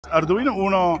Arduino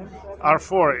Uno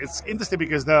R4, it's interesting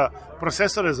because the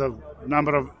processor has a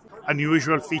number of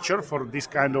unusual features for this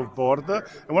kind of board. And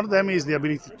one of them is the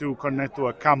ability to connect to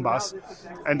a CAN bus.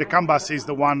 And the CAN bus is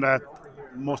the one that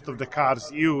most of the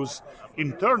cars use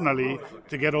internally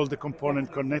to get all the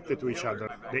components connected to each other.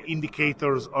 The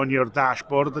indicators on your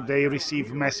dashboard, they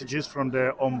receive messages from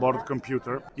the onboard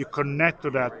computer. You connect to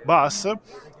that bus,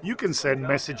 you can send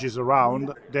messages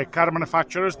around. The car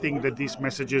manufacturers think that these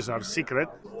messages are secret,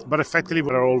 but effectively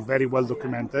they're all very well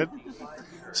documented.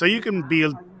 So you can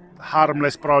build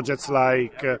harmless projects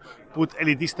like put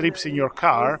LED strips in your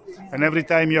car, and every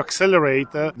time you accelerate,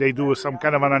 they do some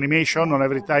kind of an animation, or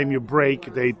every time you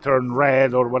brake, they turn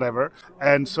red or whatever.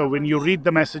 And so when you read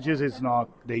the messages, it's not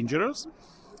dangerous.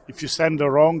 If you send the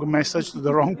wrong message to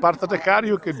the wrong part of the car,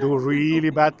 you can do really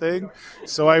bad things.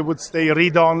 So I would stay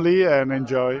read-only and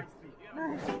enjoy.